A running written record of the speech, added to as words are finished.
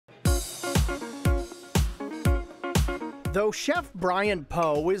Though Chef Brian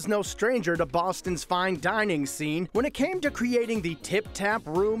Poe is no stranger to Boston's fine dining scene, when it came to creating the Tip Tap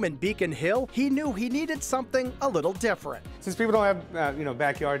Room in Beacon Hill, he knew he needed something a little different. Since people don't have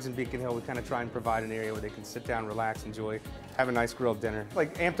backyards in Beacon Hill, we kind of try and provide an area where they can sit down, relax, enjoy, have a nice grilled dinner.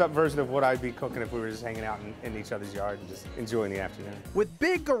 Like amped up version of what I'd be cooking if we were just hanging out in each other's yard and just enjoying the afternoon. With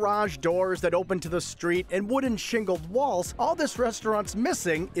big garage doors that open to the street and wooden shingled walls, all this restaurant's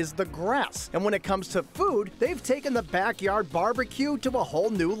missing is the grass. And when it comes to food, they've taken the backyard barbecue to a whole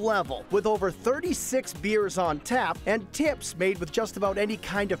new level, with over 36 beers on tap and tips made with just about any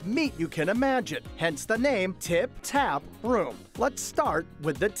kind of meat you can imagine. Hence the name Tip Tap Room. Let's start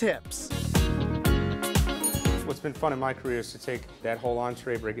with the tips. What's been fun in my career is to take that whole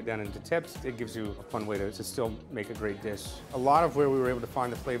entree, break it down into tips. It gives you a fun way to still make a great dish. A lot of where we were able to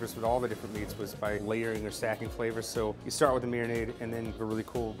find the flavors with all the different meats was by layering or stacking flavors. So you start with the marinade and then a really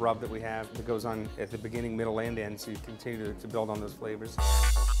cool rub that we have that goes on at the beginning, middle, and end, so you continue to build on those flavors.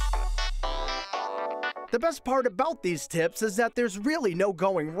 The best part about these tips is that there's really no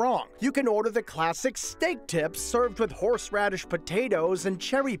going wrong. You can order the classic steak tips served with horseradish potatoes and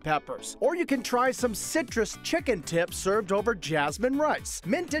cherry peppers. Or you can try some citrus chicken tips served over jasmine rice.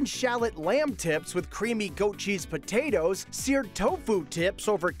 Mint and shallot lamb tips with creamy goat cheese potatoes, seared tofu tips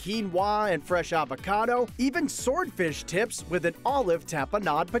over quinoa and fresh avocado, even swordfish tips with an olive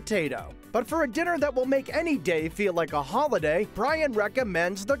tapenade potato. But for a dinner that will make any day feel like a holiday, Brian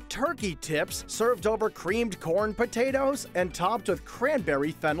recommends the turkey tips served over creamed corn potatoes and topped with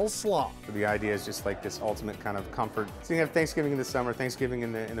cranberry fennel slaw. The idea is just like this ultimate kind of comfort. So you have Thanksgiving in the summer, Thanksgiving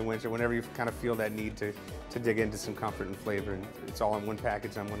in the winter, whenever you kind of feel that need to dig into some comfort and flavor, and it's all in one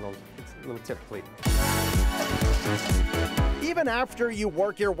package on one little tip plate. Even after you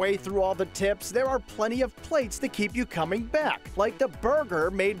work your way through all the tips, there are plenty of plates to keep you coming back, like the burger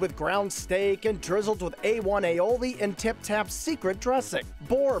made with ground steak and drizzled with A1 aioli and Tip Tap's secret dressing,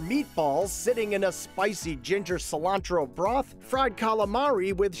 boar meatballs sitting in a spicy ginger cilantro broth, fried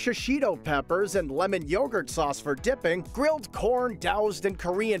calamari with shishito peppers and lemon yogurt sauce for dipping, grilled corn doused in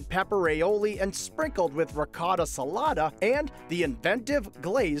Korean pepper aioli and sprinkled with ricotta salata, and the inventive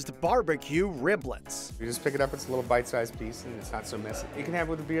glazed barbecue riblets. You just pick it up, it's a little bite-sized piece, and it's not so messy. You can have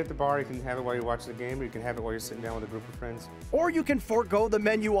it with a beer at the bar, you can have it while you're watching the game, or you can have it while you're sitting down with a group of friends. Or you can forego the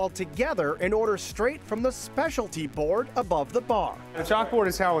menu altogether and order straight from the specialty board above the bar. The chalkboard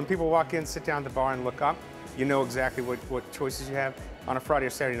is how when people walk in, sit down at the bar and look up, you know exactly what choices you have. On a Friday or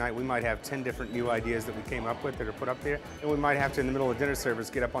Saturday night, we might have 10 different new ideas that we came up with that are put up there. And we might have to, in the middle of dinner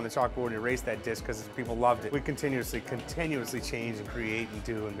service, get up on the chalkboard and erase that dish because people loved it. We continuously change and create and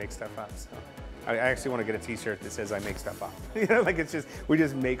do and make stuff up. So I actually want to get a t-shirt that says I make stuff up. You know, like it's just, we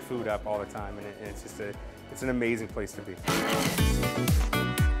just make food up all the time, and it's just it's an amazing place to be.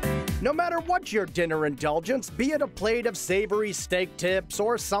 No matter what your dinner indulgence, be it a plate of savory steak tips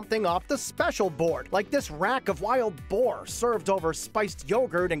or something off the special board, like this rack of wild boar served over spiced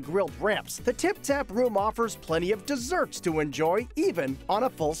yogurt and grilled ramps, the Tip Tap Room offers plenty of desserts to enjoy, even on a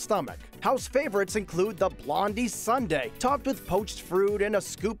full stomach. House favorites include the Blondie Sundae, topped with poached fruit and a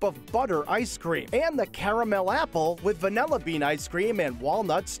scoop of butter ice cream, and the caramel apple with vanilla bean ice cream and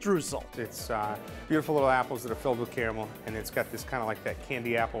walnut streusel. It's beautiful little apples that are filled with caramel, and it's got this kind of like that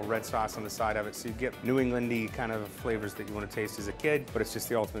candy apple red sauce on the side of it, so you get New Englandy kind of flavors that you want to taste as a kid, but it's just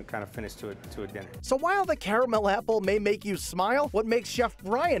the ultimate kind of finish to a dinner. So while the caramel apple may make you smile, what makes Chef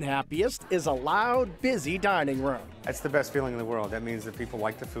Brian happiest is a loud, busy dining room. That's the best feeling in the world. That means that people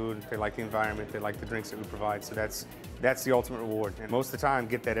like the food, they like the environment, they like the drinks that we provide, so that's the ultimate reward. And most of the time,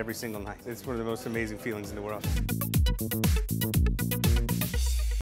 get that every single night. It's one of the most amazing feelings in the world.